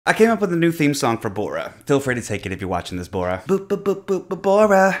I came up with a new theme song for Bora. Feel free to take it if you're watching this, Bora. Bora.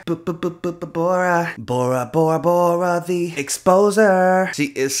 Bora. Bora, the exposer. She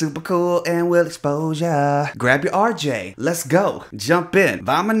is super cool and will expose ya. Grab your RJ. Let's go. Jump in.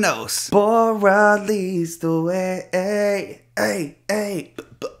 Vamonos. Bora leads the way. Hey.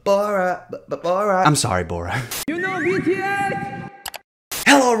 Bora. I'm sorry, Bora. You know BTS!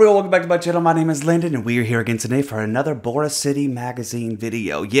 Hello everyone, welcome back to my channel. My name is Landon and we are here again today for another BoraCity Magazine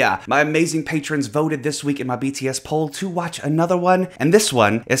video. Yeah, my amazing patrons voted this week in my BTS poll to watch another one, and this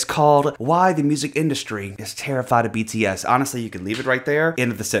one is called Why the Music Industry is Terrified of BTS. Honestly, you can leave it right there.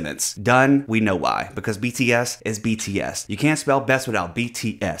 End of the sentence. Done. We know why. Because BTS is BTS. You can't spell best without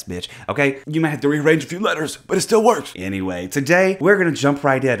BTS, bitch. Okay? You might have to rearrange a few letters, but it still works. Anyway, today we're gonna jump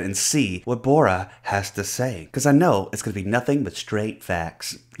right in and see what Bora has to say. Because I know it's gonna be nothing but straight facts.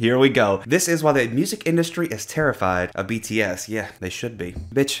 Here we go. This is why the music industry is terrified of BTS. Yeah, they should be.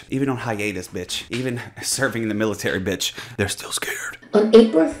 Bitch, even on hiatus, bitch. Even serving in the military, bitch. They're still scared. On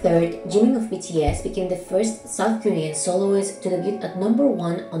April 3rd, Jimin of BTS became the first South Korean soloist to debut at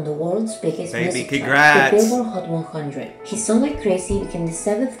 #1 on the world's biggest music chart, the Billboard Hot 100. His song Like Crazy became the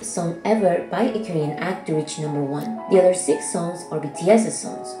 7th song ever by a Korean act to reach #1. The other 6 songs are BTS's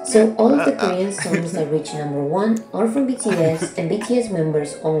songs. So all of the Korean songs that reach #1 are from BTS and BTS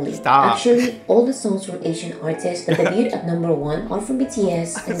members only. Stop. Actually, all the songs from Asian artists that debuted at #1 are from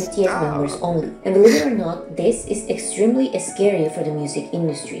BTS and BTS members only. And believe it or not, this is extremely scary for the music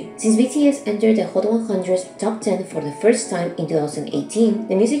industry. Since BTS entered the Hot 100's top 10 for the first time in 2018,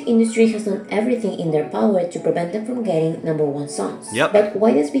 the music industry has done everything in their power to prevent them from getting #1 songs. Yep. But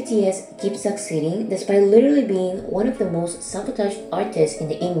why does BTS keep succeeding despite literally being one of the most sabotaged artists in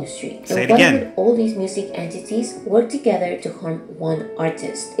the industry? Say it why again. would all these music entities work together to harm one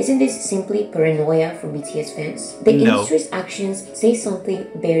artist? Isn't this simply paranoia from BTS fans? The industry's actions say something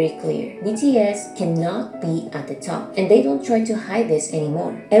very clear. BTS cannot be at the top, and they don't try to hide this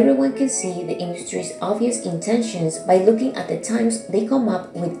anymore. Everyone can see the industry's obvious intentions by looking at the times they come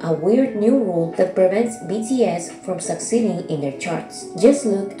up with a weird new rule that prevents BTS from succeeding in their charts. Just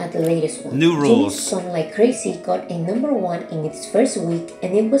look at the latest one. New rules. Jimin's song Like Crazy got a #1 in its first week,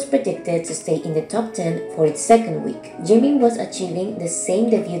 and it was predicted to stay in the top 10 for its second week. Jimin was achieving the same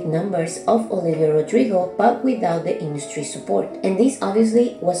debut numbers of Olivia Rodrigo, but without the industry's support. And this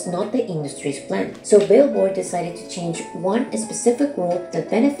obviously was not the industry's plan. So Billboard decided to change one specific rule that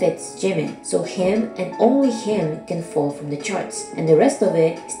benefits Jimin, so him and only him can fall from the charts, and the rest of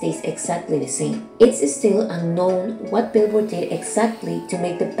it stays exactly the same. It's still unknown what Billboard did exactly to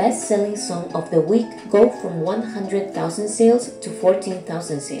make the best-selling song of the week go from 100,000 sales to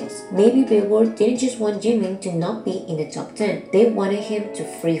 14,000 sales. Maybe Billboard didn't just want Jimin to not be in the top 10, they wanted him to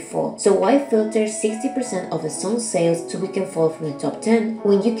free fall. So why filter 60% of the song's sales so we can fall from the top 10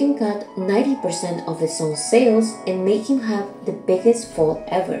 when you can cut 90% of the song's sales and make him have the biggest fall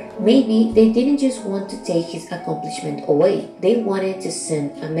ever? Maybe they didn't just want to take his accomplishment away, they wanted to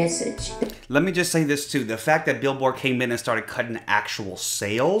send a message. Let me just say this too. The fact that Billboard came in and started cutting actual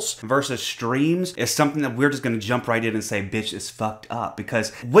sales versus streams is something that we're just going to jump right in and say, bitch, it's fucked up.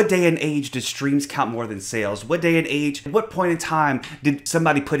 Because what day and age did streams count more than sales? What day and age, at what point in time did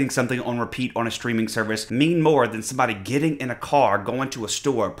somebody putting something on repeat on a streaming service mean more than somebody getting in a car, going to a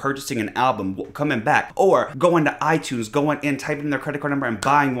store, purchasing an album, coming back, or going to iTunes, going in, typing in their credit card number and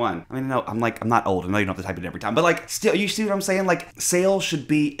buying one? I mean, no, I'm not old. I know you don't have to type it every time, but like, still, you see what I'm saying? Like, sales should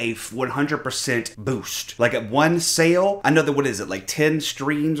be a 100% boost. Like at one sale, I know that, what is it, like 10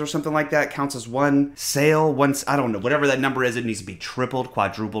 streams or something like that counts as one sale. Once, I don't know, whatever that number is, it needs to be tripled,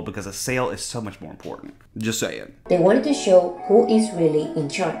 quadrupled, because a sale is so much more important. Just saying. They wanted to show who is really in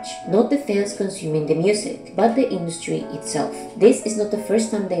charge, not the fans consuming the music, but the industry itself. This is not the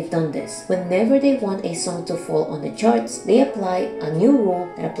first time they've done this. Whenever they want a song to fall on the charts, they apply a new rule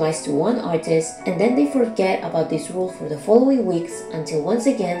that applies to one artist, and then they forget about this rule for the following weeks until once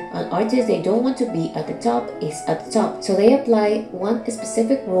again, an artist they don't want to be at the top is at the top. So they apply one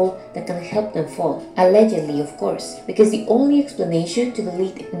specific rule that can help them fall. Allegedly, of course, because the only explanation to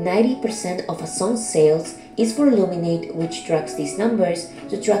delete 90% of a song's sales is for Luminate, which tracks these numbers,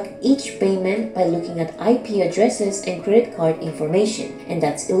 to track each payment by looking at IP addresses and credit card information. And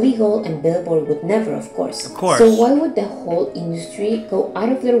that's illegal, and Billboard would never, of course. Of course. So why would the whole industry go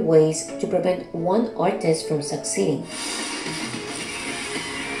out of their ways to prevent one artist from succeeding?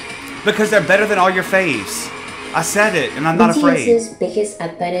 Because they're better than all your faves. I said it, and I'm not afraid. BTS's biggest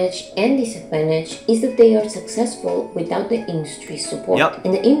advantage and disadvantage is that they are successful without the industry's support. Yep.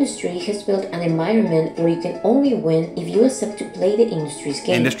 And the industry has built an environment where you can only win if you accept to play the industry's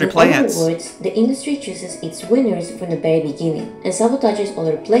game. Industry In plants. other words, the industry chooses its winners from the very beginning and sabotages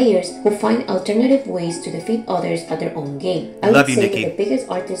other players who find alternative ways to defeat others at their own game. I Love would you, say Nikki. that the biggest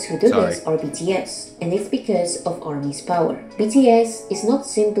artists who do this are BTS, and it's because of ARMY's power. BTS is not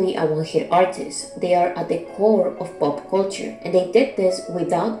simply a one-hit artist, they are at the core of pop culture, and they did this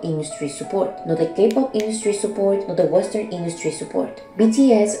without industry support. Not the K-pop industry support, not the Western industry support.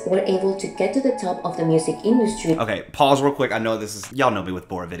 BTS were able to get to the top of the music industry. Okay, pause real quick. I know this is, y'all know me with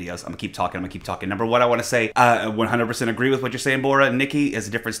Bora videos. I'm gonna keep talking. Number one, I want to say, I 100% agree with what you're saying, Bora. Nikki is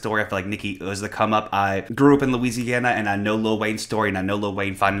a different story. I feel like Nikki was the come up. I grew up in Louisiana, and I know Lil Wayne's story, and I know Lil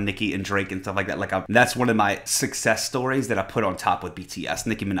Wayne finding Nikki and Drake and stuff like that. Like, that's one of my success stories that I put on top with BTS,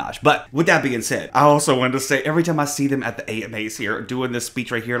 Nicki Minaj. But with that being said, I also wanted to say, every time I see them at the AMAs here, doing this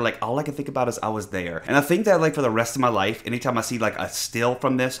speech right here, like, all I can think about is I was there. And I think that, like, for the rest of my life, anytime I see, like, a still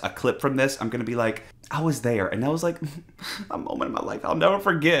from this, a clip from this, I'm gonna be like, I was there. And that was, like, a moment in my life I'll never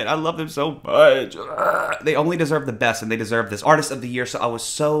forget. I love them so much. They only deserve the best, and they deserve this Artist of the Year, so I was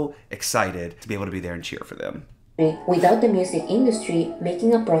so excited to be able to be there and cheer for them. Without the music industry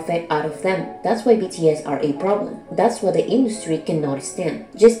making a profit out of them. That's why BTS are a problem. That's what the industry cannot stand.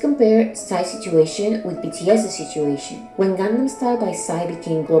 Just compare Psy's situation with BTS's situation. When Gangnam Style by Psy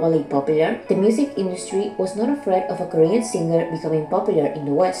became globally popular, the music industry was not afraid of a Korean singer becoming popular in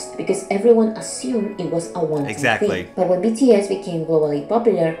the West because everyone assumed it was a one-time thing. But when BTS became globally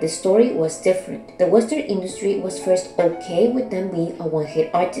popular, the story was different. The Western industry was first okay with them being a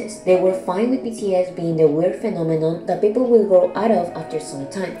one-hit artist. They were fine with BTS being the weird phenomenon that people will grow out of after some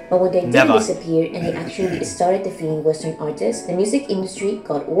time. But when they did disappear and they actually started defeating Western artists, the music industry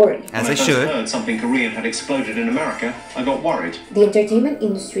got worried. As they should. When I first heard something Korean had exploded in America, I got worried. The entertainment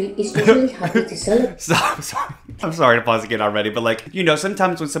industry is usually happy to celebrate. I'm sorry to pause again already, but like, you know,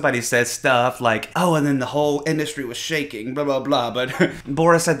 sometimes when somebody says stuff like, oh, and then the whole industry was shaking, blah, blah, blah, but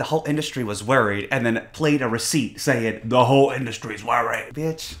Bora said the whole industry was worried and then played a receipt saying the whole industry's worried.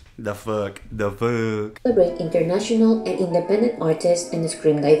 Bitch. The fuck. Celebrate international and independent artists and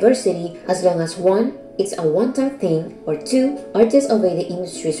scream diversity as long as one, it's a one-time thing, or two, artists obey the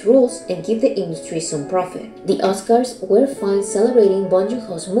industry's rules and give the industry some profit. The Oscars were fine celebrating Bong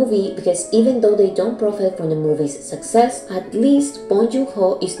Joon-ho's movie because even though they don't profit from the movie's success, at least Bong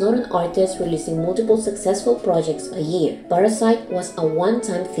Joon-ho is not an artist releasing multiple successful projects a year. BoraCity was a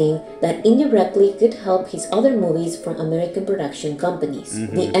one-time thing that indirectly could help his other movies from American production companies.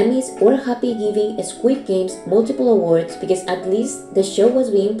 The Emmys were happy giving Squid Games multiple awards because at least the show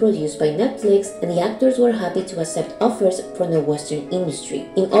was being produced by Netflix and the actors were happy to accept offers from the Western industry.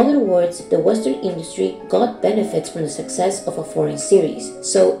 In other words, the Western industry got benefits from the success of a foreign series,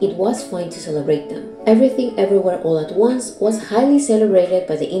 so it was fine to celebrate them. Everything Everywhere All at Once was highly celebrated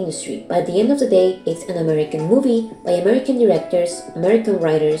by the industry, but at the end of the day, it's an American movie by American directors, American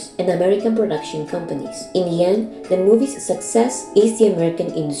writers, and American production companies. In the end, the movie's success is the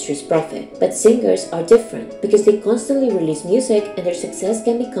American industry's profit, but singers are different because they constantly release music and their success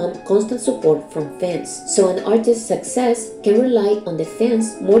can become constant support from fans. So an artist's success can rely on the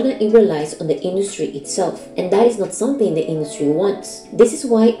fans more than it relies on the industry itself, and that is not something the industry wants. This is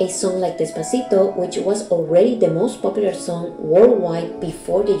why a song like Despacito, which was already the most popular song worldwide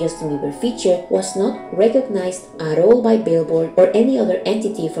before the Justin Bieber feature, was not recognized at all by Billboard or any other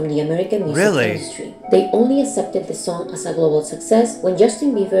entity from the American music industry. They only accepted the song as a global success when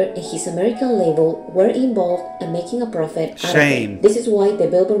Justin Bieber and his American label were involved and making a profit out of it. This is why the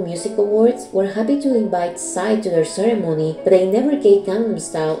Billboard Music Awards were happy to invite Psy to their ceremony, but they never gave Gangnam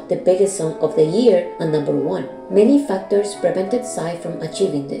Style, the biggest song of the year, a #1. Many factors prevented Psy from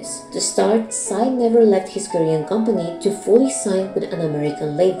achieving this. To start, Psy never left his Korean company to fully sign with an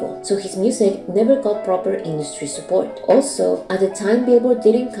American label, so his music never got proper industry support. Also, at the time, Billboard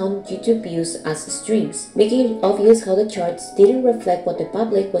didn't count YouTube views as streams, making it obvious how the charts didn't reflect what the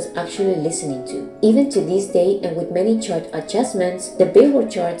public was actually listening to. Even to this day, and with many chart adjustments, the Billboard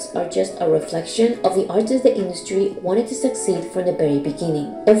charts are just a reflection of the artists the industry wanted to succeed from the very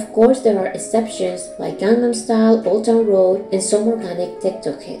beginning. Of course, there are exceptions like Gangnam Style, Old Town Road, and some organic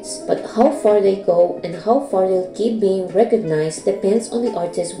TikTok hits. But how far they go and how far they'll keep being recognized depends on the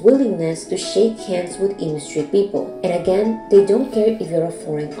artist's willingness to shake hands with industry people. And again, they don't care if you're a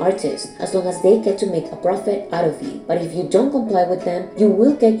foreign artist, as long as they get to make a profit out of you. But if you don't comply with them, you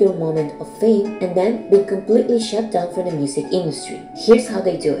will get your moment of fame and then be completely shut down from the music industry. Here's how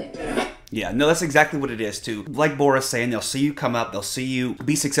they do it. Yeah, no, that's exactly what it is too. Like Bora's saying, they'll see you come up, they'll see you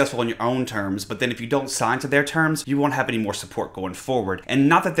be successful on your own terms, but then if you don't sign to their terms, you won't have any more support going forward. And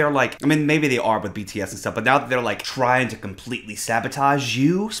not that they're like, I mean, maybe they are with BTS and stuff, but now that they're like trying to completely sabotage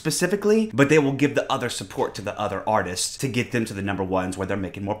you specifically, but they will give the other support to the other artists to get them to the number ones where they're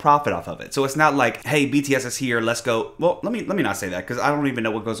making more profit off of it. So it's not like, hey, BTS is here, let's go. Well, let me not say that, because I don't even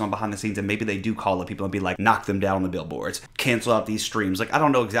know what goes on behind the scenes, and maybe they do call up people and be like, knock them down on the billboards, cancel out these streams. Like, I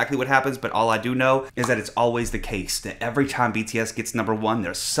don't know exactly what happens, but all I do know is that it's always the case that every time BTS gets number one,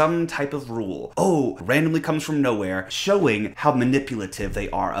 there's some type of rule. Oh, randomly comes from nowhere, showing how manipulative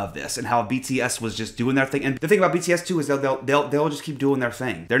they are of this and how BTS was just doing their thing. And the thing about BTS too is they'll just keep doing their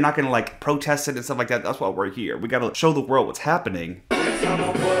thing. They're not gonna like protest it and stuff like that. That's why we're here. We gotta show the world what's happening. Every time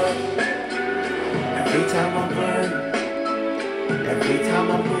I burn, every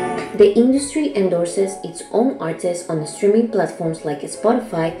time I move. The industry endorses its own artists on streaming platforms like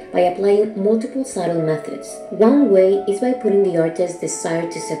Spotify by applying multiple subtle methods. One way is by putting the artist's desire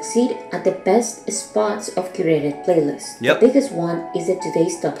to succeed at the best spots of curated playlists. Yep. The biggest one is the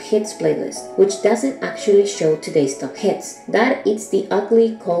Today's Top Hits playlist, which doesn't actually show today's top hits. That it's the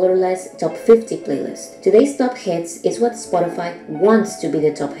ugly, colorless Top 50 playlist. Today's Top Hits is what Spotify wants to be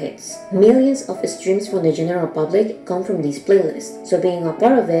the top hits. Millions of streams from the general public come from these playlists, so being a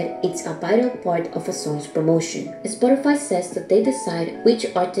part of it, it's a vital part of a song's promotion. Spotify says that they decide which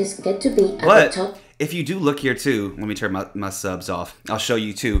artists get to be at the top. If you do look here too, let me turn my subs off. I'll show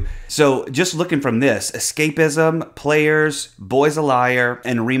you too. So just looking from this, Escapism, Players, Boy's a Liar,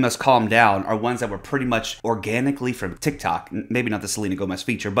 and Rima's Calm Down are ones that were pretty much organically from TikTok. Maybe not the Selena Gomez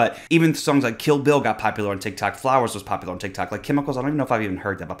feature, but even songs like Kill Bill got popular on TikTok. Flowers was popular on TikTok. Like Chemicals, I don't even know if I've even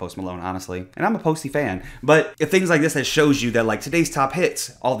heard that by Post Malone, honestly. And I'm a Posty fan. But if things like this that shows you that like today's top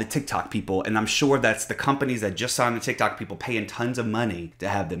hits, all the TikTok people, and I'm sure that's the companies that just signed the TikTok people paying tons of money to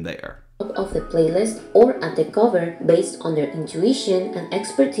have them there of the playlist or at the cover based on their intuition and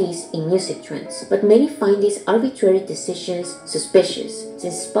expertise in music trends. But many find these arbitrary decisions suspicious,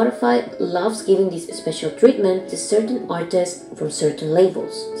 since Spotify loves giving this special treatment to certain artists from certain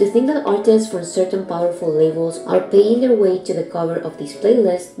labels. To think that artists from certain powerful labels are paying their way to the cover of this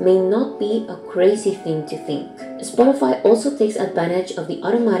playlist may not be a crazy thing to think. Spotify also takes advantage of the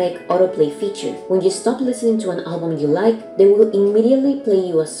automatic autoplay feature. When you stop listening to an album you like, they will immediately play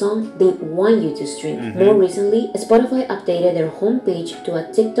you a song they want you to stream. More recently, Spotify updated their homepage to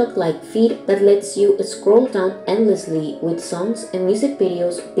a TikTok-like feed that lets you scroll down endlessly with songs and music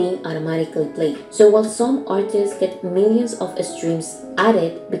videos being automatically played. So while some artists get millions of streams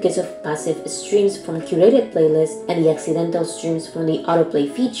added because of passive streams from curated playlists and the accidental streams from the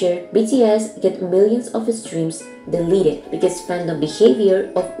autoplay feature, BTS get millions of streams deleted because fandom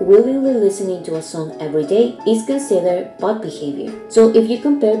behavior of willingly listening to a song every day is considered bot behavior. So if you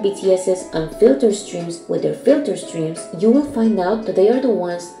compare BTS's unfiltered streams with their filter streams, you will find out that they are the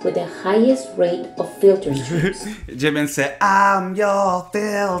ones with the highest rate of filter streams. Jimin said, I'm your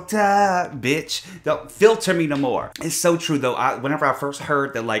filter, bitch. Don't filter me no more. It's so true though. Whenever I first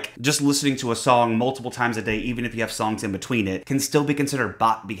heard that like just listening to a song multiple times a day, even if you have songs in between it, can still be considered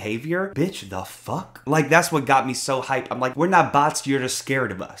bot behavior. Bitch, the fuck? Like that's what got me so hyped. I'm like, we're not bots, you're just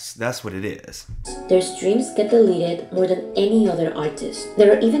scared of us. That's what it is. Their streams get deleted more than any other artist.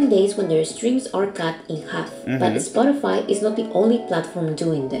 There are even days when their streams are cut in half. But Spotify is not the only platform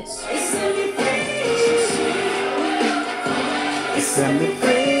doing this.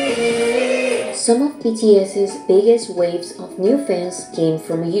 Some of BTS's biggest waves of new fans came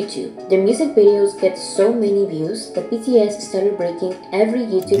from YouTube. Their music videos get so many views that BTS started breaking every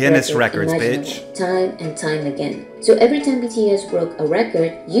YouTube Guinness record records, imaginable, bitch. time and time again. So every time BTS broke a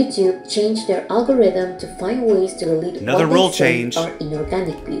record, YouTube changed their algorithm to find ways to delete Another what rule they say change. are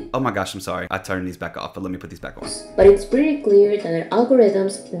inorganic views. Oh my gosh, I'm sorry. I turned these back off, but let me put these back on. But it's pretty clear that their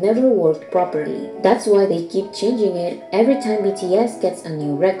algorithms never worked properly. That's why they keep changing it every time BTS gets a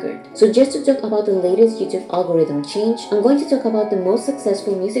new record. So just to talk about the latest YouTube algorithm change, I'm going to talk about the most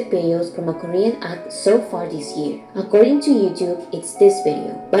successful music videos from a Korean act so far this year. According to YouTube, it's this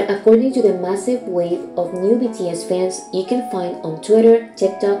video. But according to the massive wave of new BTS fans you can find on Twitter,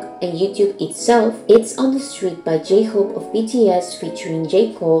 TikTok, and YouTube itself, it's On the Street by J-Hope of BTS featuring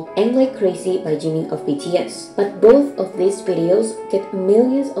J. Cole and Like Crazy by Jimin of BTS. But both of these videos get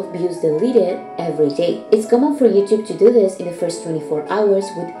millions of views deleted every day. It's common for YouTube to do this in the first 24 hours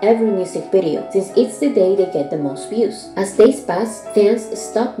with every music video, since it's the day they get the most views. As days pass, fans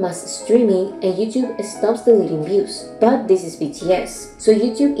stop mass streaming and YouTube stops deleting views. But this is BTS, so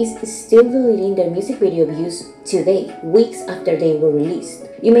YouTube is still deleting their music video views today, weeks after they were released.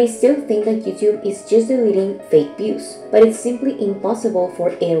 You may still think that YouTube is just deleting fake views, but it's simply impossible for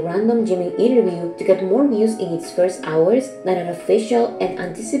a random Jimin interview to get more views in its first hours than an official and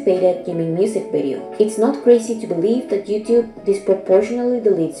anticipated Jimin music video. It's not crazy to believe that YouTube disproportionately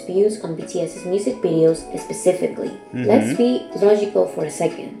deletes views on BTS's music videos specifically. Let's be logical for a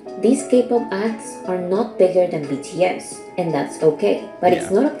second. These K-pop acts are not bigger than BTS, and that's okay. But it's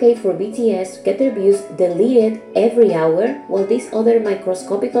not okay for BTS to get their views deleted every hour, while these other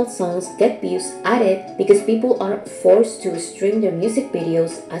microscopical songs get views added because people are forced to stream their music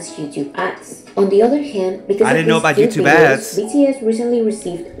videos as YouTube ads. On the other hand, because I didn't know about YouTube videos, ads. BTS recently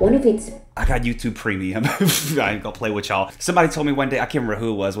received one of its I got YouTube Premium. I ain't gonna play with y'all. Somebody told me one day, I can't remember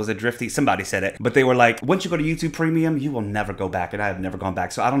who it was it Drifty? Somebody said it. But they were like, once you go to YouTube Premium, you will never go back. And I have never gone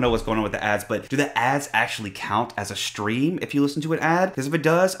back. So I don't know what's going on with the ads, but do the ads actually count as a stream if you listen to an ad? Because if it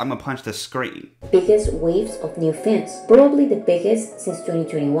does, I'm gonna punch the screen. Biggest waves of new fans, probably the biggest since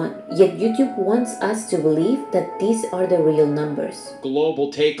 2021. Yet YouTube wants us to believe that these are the real numbers.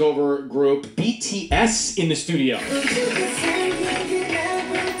 Global takeover group BTS in the studio.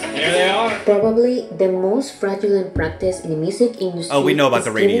 There they are. Probably the most fraudulent practice in the music industry. Oh, we know about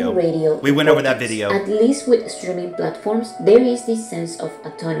the radio. We went over that reports. video. At least with streaming platforms, there is this sense of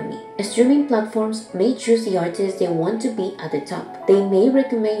autonomy. Streaming platforms may choose the artists they want to be at the top. They may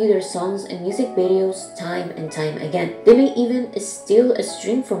recommend you their songs and music videos time and time again. They may even steal a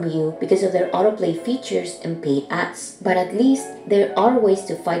stream from you because of their autoplay features and paid ads. But at least there are ways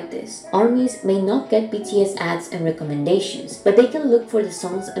to fight this. Armies may not get BTS ads and recommendations, but they can look for the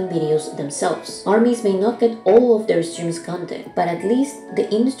songs and videos themselves. Armies may not get all of their streams content, but at least the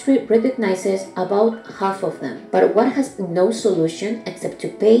industry recognizes about half of them. But what has no solution except to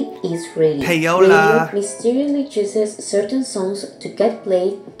pay is radio. Payola. Radio mysteriously chooses certain songs to get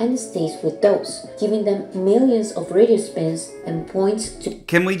played and stays with those, giving them millions of radio spins and points to...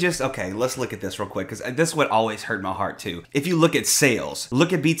 Can we just, okay, let's look at this real quick, because this would always hurt my heart too. If you look at sales,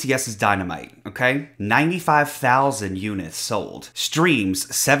 look at BTS's Dynamite, okay? 95,000 units sold.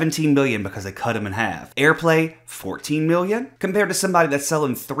 Streams, 17 million because they cut them in half. Airplay, 14 million, compared to somebody that's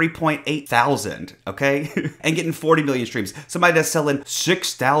selling 3.8 thousand, okay? And getting 40 million streams. Somebody that's selling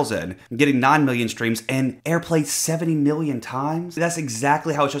 6,000, getting 9 million streams, and airplayed 70 million times. That's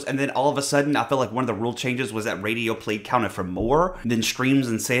exactly how it shows. And then all of a sudden, I feel like one of the rule changes was that radio play counted for more than streams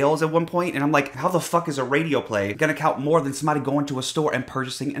and sales at one point. And I'm like, how the fuck is a radio play gonna count more than somebody going to a store and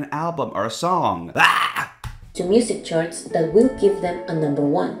purchasing an album or a song? Ah! to music charts that will give them a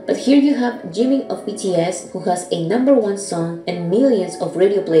 #1. But here you have Jimin of BTS, who has a #1 song and millions of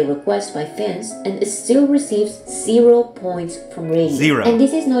radio play requests by fans, and still receives 0 points from radio. Zero. And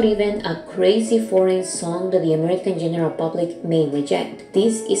this is not even a crazy foreign song that the American general public may reject.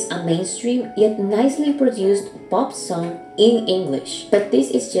 This is a mainstream yet nicely produced pop song in English. But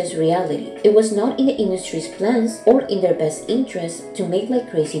this is just reality. It was not in the industry's plans or in their best interest to make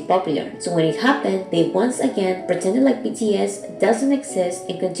like crazy popular. So when it happened, they once again pretended like BTS doesn't exist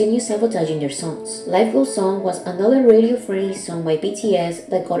and continue sabotaging their songs. Life Goes On was another radio-friendly song by BTS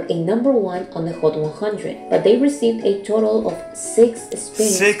that got a #1 on the Hot 100, but they received a total of 6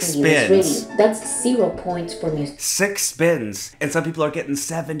 spins on US radio. That's 0 points for music. 6 spins, and some people are getting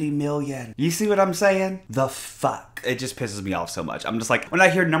 70 million. You see what I'm saying? The fuck. It just pisses me off so much. I'm just like, when I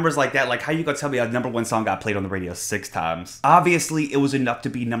hear numbers like that, like how you gonna tell me a #1 song got played on the radio 6 times? Obviously, it was enough to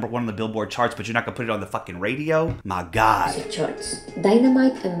be #1 on the Billboard charts, but you're not gonna put it on the fucking radio? My God. Music charts.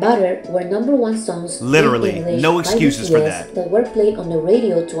 Dynamite and Butter were #1 songs Literally, in English no excuses by for BTS that were played on the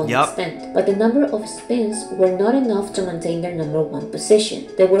radio to an Yup. extent, but the number of spins were not enough to maintain their #1 position.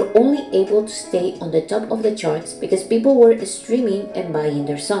 They were only able to stay on the top of the charts because people were streaming and buying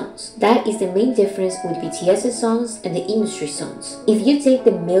their songs. That is the main difference with BTS's songs and the industry songs. If you take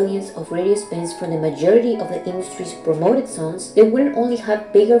the millions of radio spins from the majority of the industry's promoted songs, they wouldn't only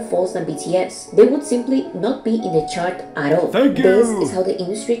have bigger falls than BTS. They would simply not be in the chart at all. Thank you. This is how the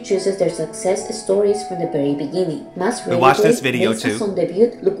industry chooses their success stories from the very beginning. Mass radio watched this play video makes too. a song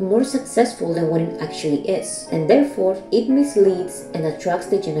debut look more successful than what it actually is, and therefore it misleads and attracts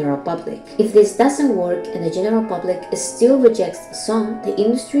the general public. If this doesn't work and the general public still rejects the song, the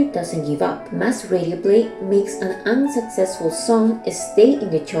industry doesn't give up. Mass radio play makes an unsuccessful successful song stay in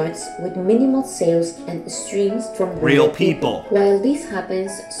the charts with minimal sales and streams from Real people. While this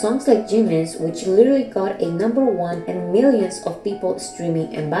happens, songs like Jimin's, which literally got a #1 and millions of people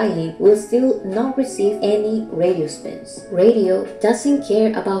streaming and buying, will still not receive any radio spins. Radio doesn't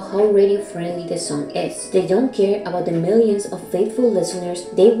care about how radio-friendly the song is. They don't care about the millions of faithful listeners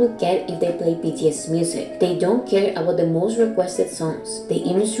they will get if they play BTS music. They don't care about the most requested songs. The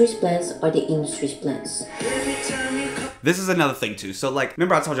industry's plans are the industry's plans. This is another thing too. So like,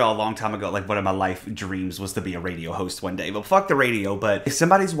 remember I told y'all a long time ago, like one of my life dreams was to be a radio host one day. But fuck the radio. But if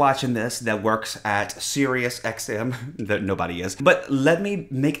somebody's watching this that works at Sirius XM, that nobody is, but let me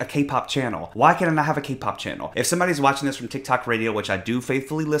make a K-pop channel. Why can't I not have a K-pop channel? If somebody's watching this from TikTok radio, which I do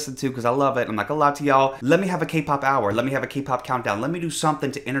faithfully listen to because I love it, I'm not gonna lie to y'all, let me have a K-pop hour. Let me have a K-pop countdown. Let me do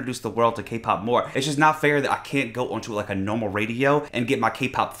something to introduce the world to K-pop more. It's just not fair that I can't go onto like a normal radio and get my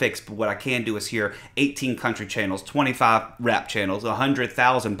K-pop fix. But what I can do is hear 18 country channels, 25 rap channels,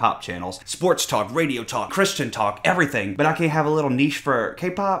 100,000 pop channels, sports talk, radio talk, Christian talk, everything. But I can't have a little niche for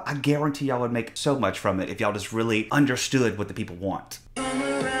K-pop. I guarantee y'all would make so much from it if y'all just really understood what the people want.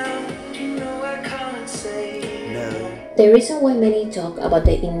 The reason why many talk about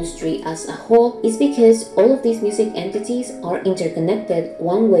the industry as a whole is because all of these music entities are interconnected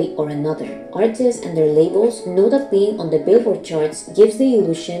one way or another. Artists and their labels know that being on the Billboard charts gives the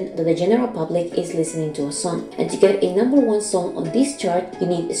illusion that the general public is listening to a song. And to get a #1 song on this chart, you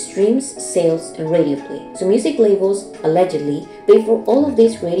need streams, sales, and radio play. So music labels, allegedly, pay for all of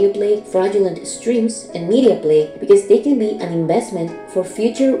this radio play, fraudulent streams, and media play because they can be an investment for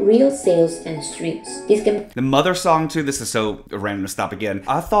future real sales and streams. The Mother song too, this is so random to stop again.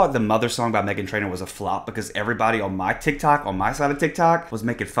 I thought the Mother song by Meghan Trainor was a flop because everybody on my TikTok, on my side of TikTok, was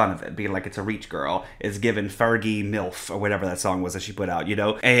making fun of it, being like it's a reach girl. It's given Fergie MILF or whatever that song was that she put out, you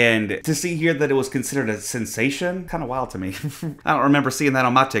know? And to see here that it was considered a sensation, kind of wild to me. I don't remember seeing that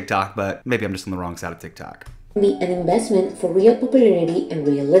on my TikTok, but maybe I'm just on the wrong side of TikTok. Be an investment for real popularity and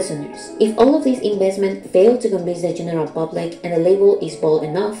real listeners. If all of these investment fail to convince the general public and the label is bold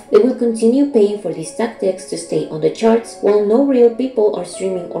enough, they will continue paying for these tactics to stay on the charts while no real people are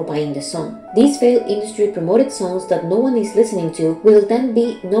streaming or buying the song. These failed industry promoted songs that no one is listening to will then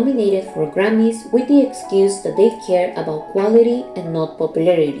be nominated for Grammys with the excuse that they care about quality and not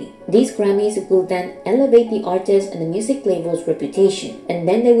popularity. These Grammys will then elevate the artist and the music label's reputation, and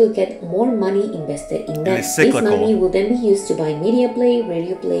then they will get more money invested in them. This money will then be used to buy media play,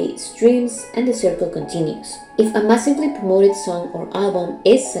 radio play, streams, and the circle continues. If a massively promoted song or album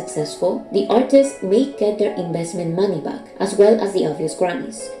is successful, the artist may get their investment money back, as well as the obvious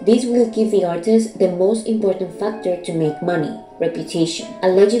Grammys. This will give the artist the most important factor to make money: reputation.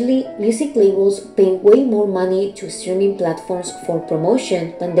 Allegedly, music labels pay way more money to streaming platforms for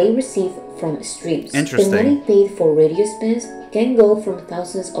promotion than they receive from streams. Interesting. The money paid for radio spins can go from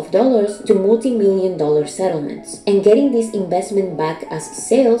thousands of dollars to multi-million-dollar settlements. And getting this investment back as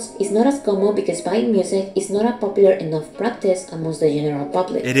sales is not as common because buying music is not a popular enough practice amongst the general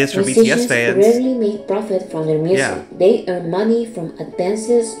public. It is for Musicians BTS fans. rarely make profit from their music. Yeah. They earn money from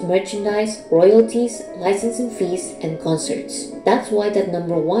advances, merchandise, royalties, licensing fees, and concerts. That's why that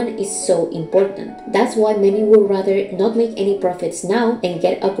 #1 is so important. That's why many would rather not make any profits now and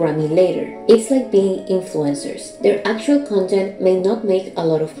get a Grammy later. It's like being influencers. Their actual content may not make a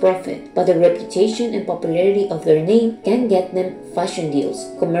lot of profit, but the reputation and popularity of their name can get them fashion deals,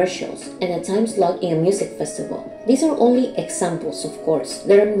 commercials, and a time slot in a music festival. These are only examples, of course.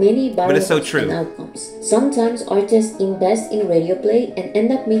 There are many variables and outcomes. Sometimes artists invest in radio play and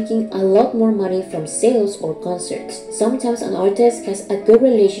end up making a lot more money from sales or concerts. Sometimes an artist has a good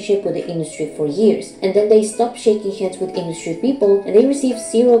relationship with the industry for years, and then they stop shaking hands with industry people and they receive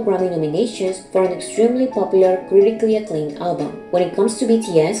 0 Grammy nominations for an extremely popular, critically acclaimed album. When it comes to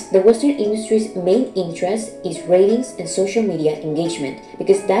BTS, the Western industry's main interest is ratings and social media engagement,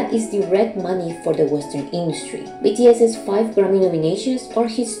 because that is direct money for the Western industry. BTS's 5 Grammy nominations are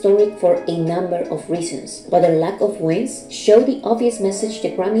historic for a number of reasons, but their lack of wins show the obvious message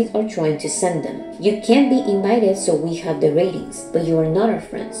the Grammys are trying to send them. You can't be invited so we have the ratings, but you are not our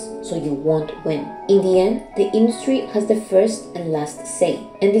friends, so you won't win. In the end, the industry has the first and last say,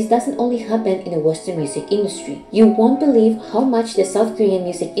 and this doesn't only happen in the Western music industry. You won't believe how much the South Korean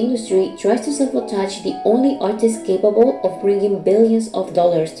music industry tries to sabotage the only artist capable of bringing billions of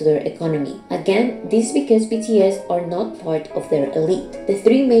dollars to their economy. Again, this is because BTS are not part of their elite. The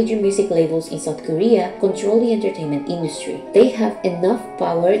 3 major music labels in South Korea control the entertainment industry. They have enough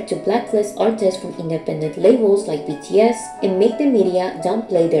power to blacklist artists from independent labels like BTS and make the media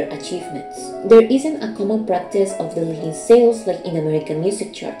downplay their achievements. There isn't a common practice of deleting sales like in American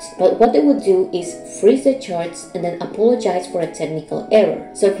music charts, but what they would do is freeze the charts and then apologize for a technical error,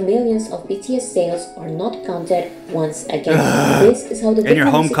 so if millions of BTS sales are not counted once again. This is how the in your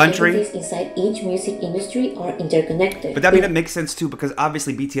different home music country entities inside each music industry are interconnected. But that makes sense too, because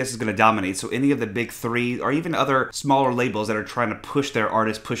obviously BTS is going to dominate, so any of the big three or even other smaller labels that are trying to push their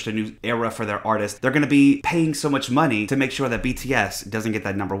artists, push the new era for their artists, they're going to be paying so much money to make sure that BTS doesn't get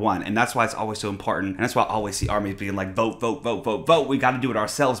that #1, and that's why it's always so important, and that's why I always see armies being like, vote, vote, vote, vote, vote. We got to do it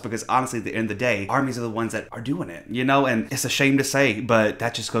ourselves, because honestly, at the end of the day, armies are the ones that are doing it, you know, and it's a shame to say, but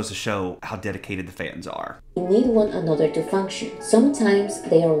that just goes to show how dedicated the fans are. We need one another to function. Sometimes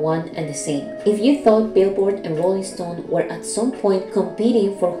they are one and the same. If you thought Billboard and Rolling Stone were at some point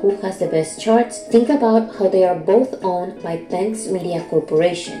competing for who has the best charts, think about how they are both owned by Banks Media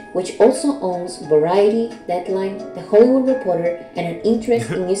Corporation, which also owns Variety, Deadline, The Hollywood Reporter, and an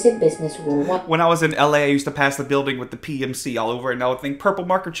interest in music business worldwide. When I was in LA, I used to pass the building with the PMC all over it, and I would think, Purple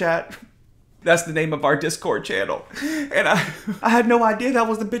Marker Chat. That's the name of our Discord channel. And I had no idea that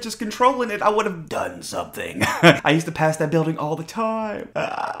was the bitches controlling it. I would have done something. I used to pass that building all the time.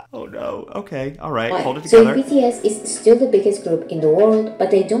 Oh no. Okay. All right. Hold it together. So BTS is still the biggest group in the world, but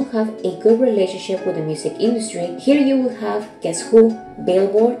they don't have a good relationship with the music industry. Here you will have Guess Who,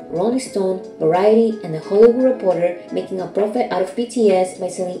 Billboard, Rolling Stone, Variety, and The Hollywood Reporter making a profit out of BTS by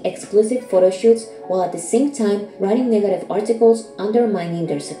selling exclusive photo shoots while at the same time writing negative articles undermining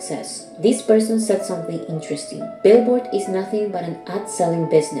their success. This person said something interesting. Billboard is nothing but an ad-selling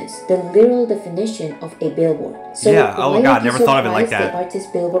business, the literal definition of a billboard. So yeah, oh god, never thought of it like that. The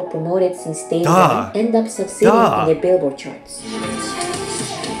artists Billboard promoted since day one end up succeeding in the Billboard charts.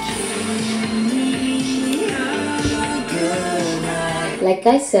 Like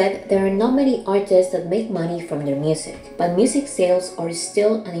I said, there are not many artists that make money from their music, but music sales are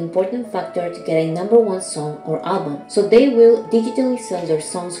still an important factor to get a #1 song or album, so they will digitally sell their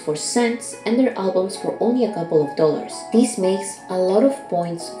songs for cents and their albums for only a couple of dollars. This makes a lot of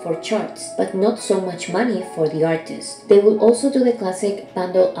points for charts, but not so much money for the artist. They will also do the classic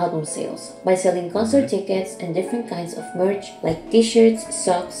bundle album sales by selling concert tickets and different kinds of merch like t-shirts,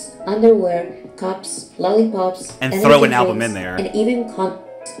 socks, underwear, cups, lollipops, and throw an album in there, and even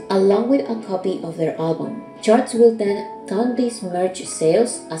along with a copy of their album. Charts will then count these merch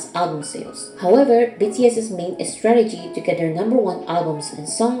sales as album sales. However, BTS's main strategy to get their #1 albums and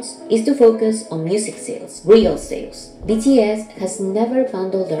songs is to focus on music sales, real sales. BTS has never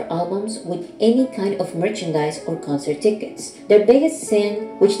bundled their albums with any kind of merchandise or concert tickets. Their biggest sin,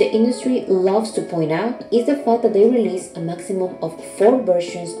 which the industry loves to point out, is the fact that they release a maximum of 4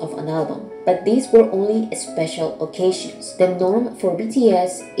 versions of an album. But these were only special occasions. The norm for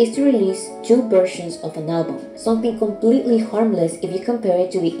BTS is to release 2 versions of an album, something completely harmless if you compare it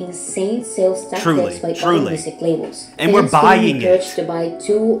to the insane sales tactics by other music labels. And we're buying it. Encouraged to buy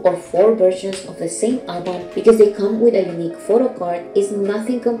 2 or 4 versions of the same album because they come with a unique photo card is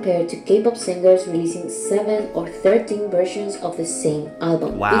nothing compared to K-pop singers releasing 7 or 13 versions of the same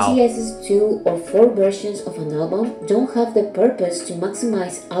album. Wow. BTS's 2 or 4 versions of an album don't have the purpose to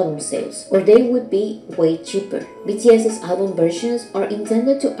maximize album sales, or they would be way cheaper. BTS's album versions are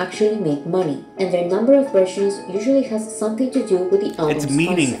intended to actually make money, and their number of versions usually has something to do with the album's It's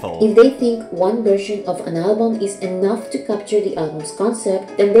meaningful. concept. If they think one version of an album is enough to capture the album's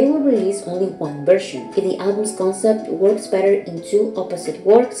concept, then they will release only one version. If the album's concept works better in 2 opposite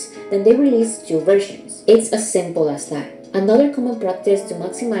works, then they release 2 versions. It's as simple as that. Another common practice to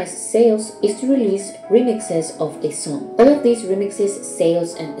maximize sales is to release remixes of a song. All of these remixes,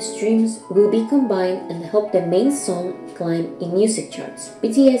 sales, and streams will be combined and help the main song climb in music charts.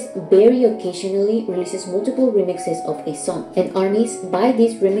 BTS very occasionally releases multiple remixes of a song, and armies buy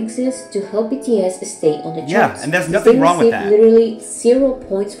these remixes to help BTS stay on the charts. Yeah, and there's nothing wrong with that. Literally 0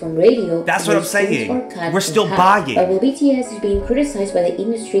 points from radio. That's what I'm saying. We're still buying. While BTS is being criticized by the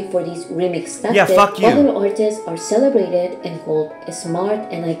industry for these remix tactics, yeah, fuck you. other artists are celebrated and called smart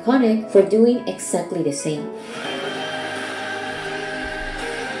and iconic for doing exactly the same.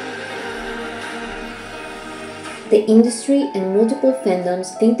 The industry and multiple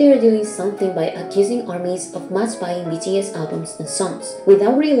fandoms think they are doing something by accusing armies of mass buying BTS albums and songs,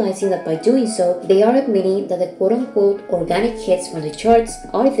 without realizing that by doing so, they are admitting that the quote-unquote organic hits from the charts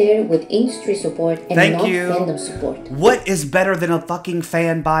are there with industry support and not fandom support. What is better than a fucking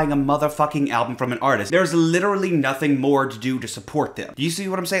fan buying a motherfucking album from an artist? There's literally nothing more to do to support them. Do you see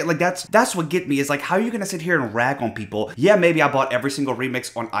what I'm saying? Like, that's what gets me, is like, how are you gonna sit here and rag on people? Yeah, maybe I bought every single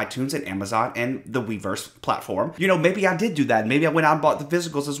remix on iTunes and Amazon and the Weverse platform. You know, maybe I did do that. Maybe I went out and bought the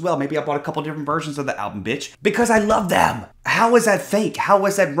physicals as well. Maybe I bought a couple different versions of the album, bitch, because I love them. How is that fake? How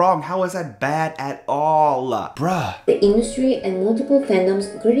is that wrong? How is that bad at all? Bruh. The industry and multiple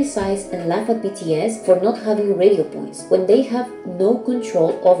fandoms criticize and laugh at BTS for not having radio points when they have no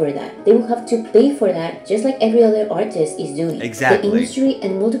control over that. They will have to pay for that just like every other artist is doing. Exactly. The industry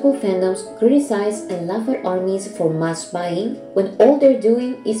and multiple fandoms criticize and laugh at armies for mass buying when all they're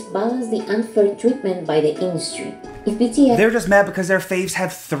doing is balance the unfair treatment by the industry. If BTS... They're just mad because their faves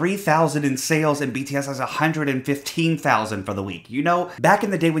have 3,000 in sales and BTS has 115,000 for the week. You know, back in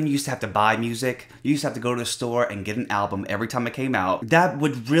the day when you used to have to buy music, you used to have to go to the store and get an album every time it came out. That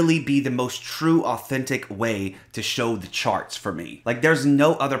would really be the most true, authentic way to show the charts for me. Like, there's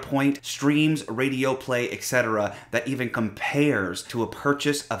no other point, streams, radio play, etc., that even compares to a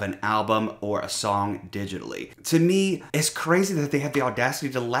purchase of an album or a song digitally. To me, it's crazy that they have the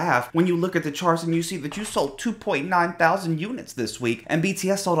audacity to laugh when you look at the charts and you see that you sold 2.9 thousand units this week and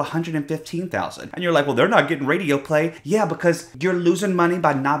BTS sold 115,000. And you're like, well, they're not getting radio play. Yeah, because you're losing money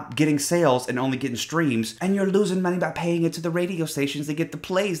by not getting sales and only getting streams, and you're losing money by paying it to the radio stations to get the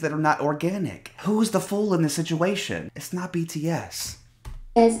plays that are not organic. Who's the fool in this situation? It's not BTS.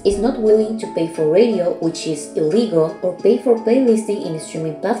 Is not willing to pay for radio, which is illegal, or pay for playlisting in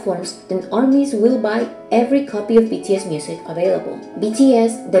streaming platforms, then armies will buy every copy of BTS music available.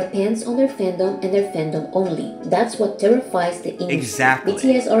 BTS depends on their fandom and their fandom only. That's what terrifies the industry. Exactly.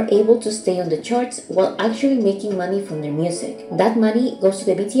 BTS are able to stay on the charts while actually making money from their music. That money goes to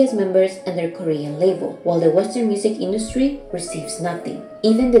the BTS members and their Korean label, while the Western music industry receives nothing.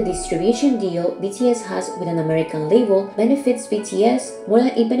 Even the distribution deal BTS has with an American label benefits BTS more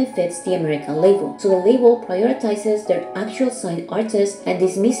than it benefits the American label. So the label prioritizes their actual signed artists and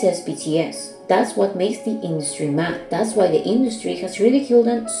dismisses BTS. That's what makes the industry mad. That's why the industry has ridiculed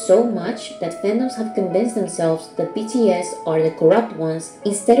them so much that fandoms have convinced themselves that BTS are the corrupt ones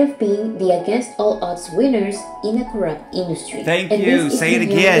instead of being the against all odds winners in a corrupt industry. Thank you. Say it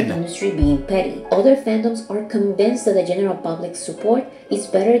again. The industry being petty. Other fandoms are convinced that the general public's support is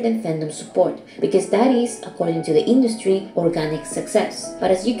better than fandom support because that is, according to the industry, organic success.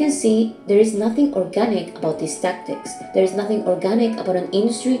 But as you can see, there is nothing organic about these tactics. There is nothing organic about an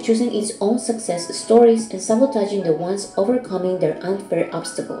industry choosing its own success stories and sabotaging the ones overcoming their unfair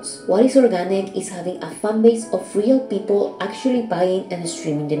obstacles. What is organic is having a fan base of real people actually buying and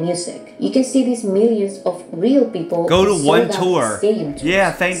streaming the music. You can see these millions of real people go to one tour. Stadium tours.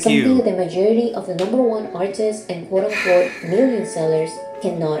 Yeah, thank Something you. that the majority of the #1 artists and quote-unquote million sellers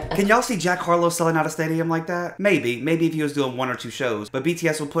cannot. Can y'all see Jack Harlow selling out a stadium like that? Maybe if he was doing 1 or 2 shows, but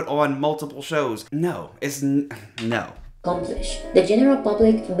BTS will put on multiple shows. No, no. Accomplish. The general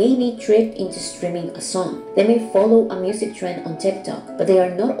public may be tricked into streaming a song. They may follow a music trend on TikTok, but they are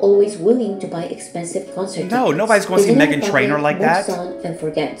not always willing to buy expensive concert tickets. No, nobody's going to see Meghan Trainor like that. Moves on and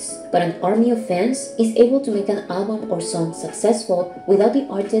forgets. But an army of fans is able to make an album or song successful without the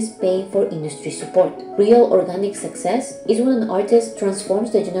artist paying for industry support. Real organic success is when an artist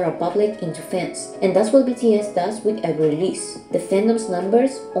transforms the general public into fans, and that's what BTS does with every release. The fandom's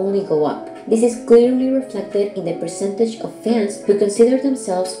numbers only go up. This is clearly reflected in the percentage of fans who consider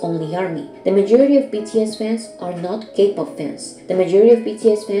themselves only ARMY. The majority of BTS fans are not K-pop fans. The majority of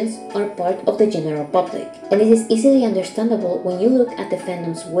BTS fans are part of the general public. And it is easily understandable when you look at the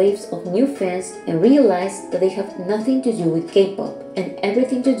fandom's waves of new fans and realize that they have nothing to do with K-pop and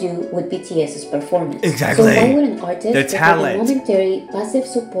everything to do with BTS's performance. Exactly. So why would an artist Their talent. get momentary passive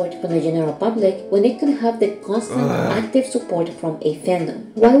support from the general public when they could have the constant active support from a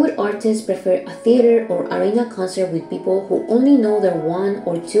fandom? Why would artists prefer a theater or arena concert with people who only know their 1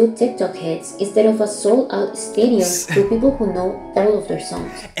 or 2 TikTok hits instead of a sold-out stadium with people who know all of their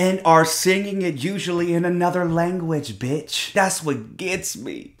songs? And are singing it usually in another language, bitch. That's what gets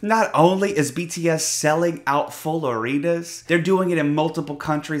me. Not only is BTS selling out full arenas, they're doing it in multiple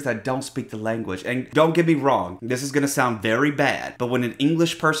countries that don't speak the language. And don't get me wrong, this is gonna sound very bad, but when an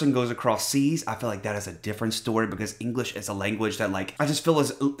English person goes across seas, I feel like that is a different story because English is a language that, like, I just feel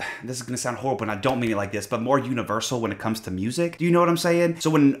is, this is gonna sound horrible and I don't mean it like this, but more universal when it comes to music. Do you know what I'm saying? So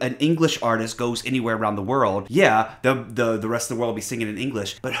when an English artist goes anywhere around the world, yeah, the rest of the world will be singing in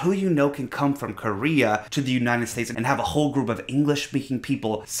English, but who you know can come from Korea to the United States and have a whole group of English-speaking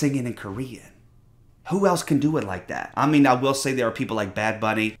people singing in Korean? Who else can do it like that? I mean, I will say there are people like Bad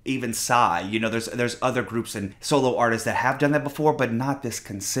Bunny, even Psy. You know, there's other groups and solo artists that have done that before, but not this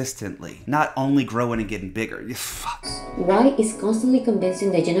consistently. Not only growing and getting bigger. Fuck. Why is constantly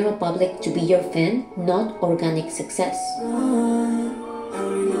convincing the general public to be your fan not organic success?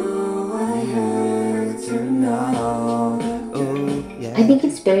 I I think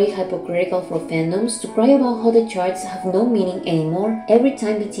it's very hypocritical for fandoms to cry about how the charts have no meaning anymore every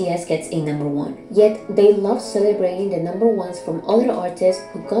time BTS gets a number one. Yet, they love celebrating the number ones from other artists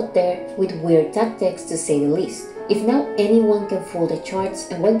who got there with weird tactics, to say the least. If now anyone can fool the charts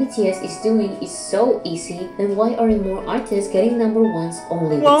and what BTS is doing is so easy, then why aren't more artists getting number ones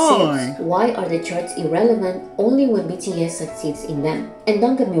only with sales? Why are the charts irrelevant only when BTS succeeds in them? And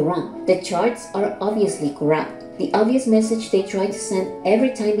don't get me wrong, the charts are obviously corrupt. The obvious message they try to send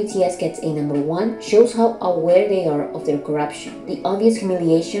every time BTS gets a number one shows how aware they are of their corruption. The obvious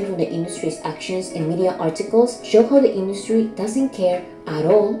humiliation from the industry's actions and media articles show how the industry doesn't care at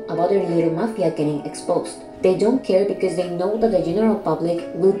all about their little mafia getting exposed. They don't care because they know that the general public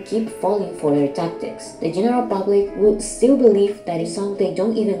will keep falling for their tactics. The general public will still believe that a song they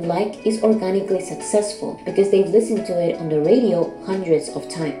don't even like is organically successful because they've listened to it on the radio hundreds of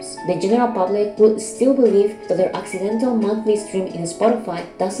times. The general public will still believe that their accidental monthly stream in Spotify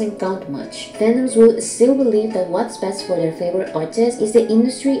doesn't count much. Fandoms will still believe that what's best for their favorite artist is the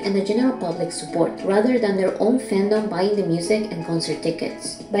industry and the general public support, rather than their own fandom buying the music and concert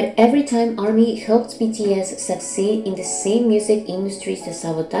tickets. But every time ARMY helps BTS succeed in the same music industries that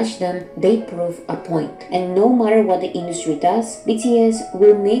sabotage them, they prove a point. And no matter what the industry does, BTS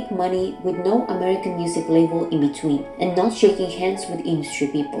will make money with no American music label in between, and not shaking hands with industry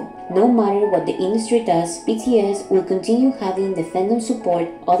people. No matter what the industry does, BTS will continue having the fandom support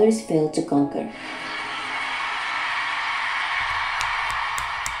others fail to conquer.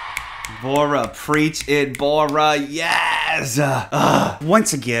 Bora, preach it, Bora, yes!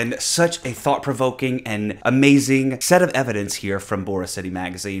 Once again, such a thought-provoking and amazing set of evidence here from BoraCity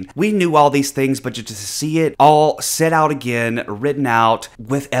Magazine. We knew all these things, but just to see it all set out again, written out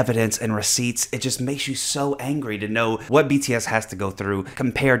with evidence and receipts, it just makes you so angry to know what BTS has to go through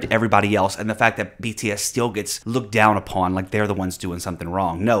compared to everybody else, and the fact that BTS still gets looked down upon like they're the ones doing something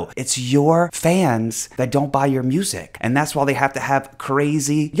wrong. No, it's your fans that don't buy your music, and that's why they have to have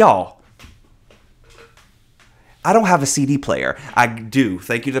crazy... Y'all, I don't have a CD player. I do.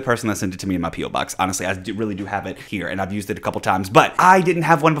 Thank you to the person that sent it to me in my P.O. box. Honestly, I really do have it here, and I've used it a couple times. But I didn't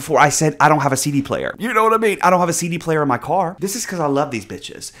have one before. I said I don't have a CD player. You know what I mean? I don't have a CD player in my car. This is because I love these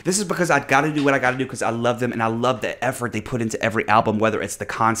bitches. This is because I gotta do what I gotta do because I love them, and I love the effort they put into every album, whether it's the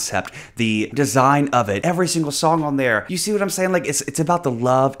concept, the design of it, every single song on there. You see what I'm saying? Like, it's about the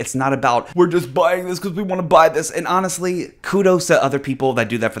love. It's not about, we're just buying this because we want to buy this. And honestly, kudos to other people that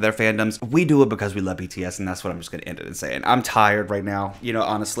do that for their fandoms. We do it because we love BTS, and that's what I'm just gonna end it and saying. I'm tired right now, you know,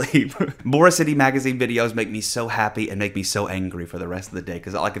 honestly. BoraCity Magazine videos make me so happy and make me so angry for the rest of the day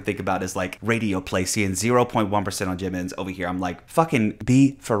because all I can think about is like radio play, seeing 0.1% on Jimin's. Over here, I'm like, fucking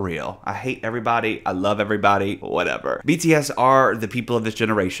be for real. I hate everybody. I love everybody. Whatever. BTS are the people of this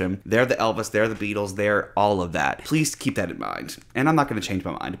generation. They're the Elvis. They're the Beatles. They're all of that. Please keep that in mind. And I'm not going to change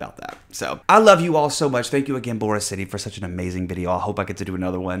my mind about that. So I love you all so much. Thank you again, BoraCity, for such an amazing video. I hope I get to do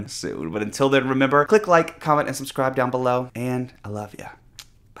another one soon. But until then, remember, click like, comment, and subscribe down below. And I love ya.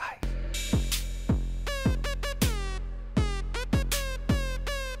 Bye.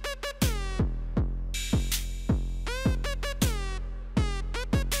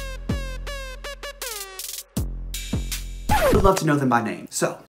 Would love to know them by name. So